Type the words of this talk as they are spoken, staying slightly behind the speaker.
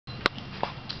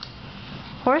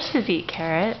Horses eat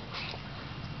carrots.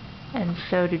 And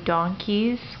so do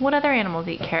donkeys. What other animals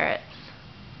eat carrots?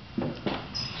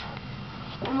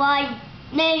 Why,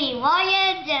 maybe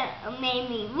lions,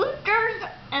 maybe roosters,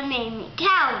 and maybe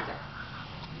cows.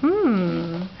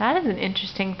 That is an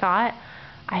interesting thought.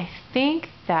 I think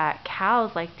that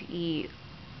cows like to eat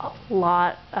a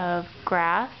lot of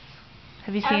grass.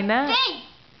 Have you seen that?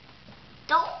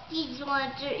 Donkeys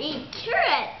want to eat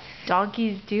carrots.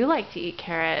 Donkeys do like to eat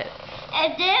carrots.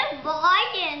 And then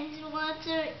lions want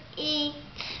to eat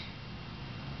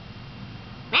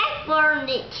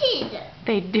macaroni and cheese.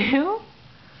 They do?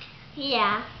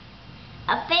 Yeah.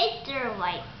 I think they're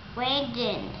like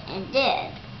Brandon and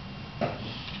Dad.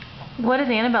 What does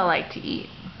Annabelle like to eat?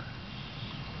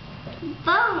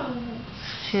 Bones.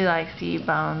 She likes to eat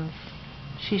bones.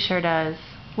 She sure does.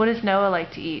 What does Noah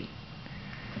like to eat?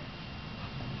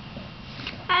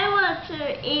 I want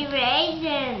to eat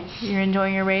raisins. You're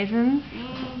enjoying your raisins?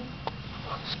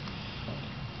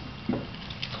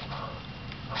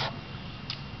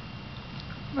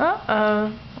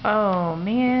 Uh-oh. Oh,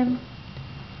 man.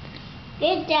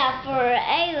 Get that for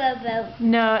Annabelle.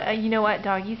 No, you know what?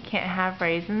 Doggies can't have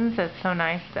raisins. That's so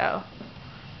nice, though.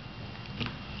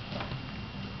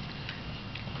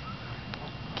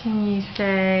 Can you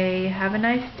say, have a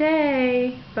nice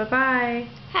day? Bye-bye.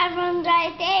 Have a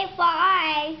nice day.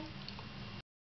 Bye.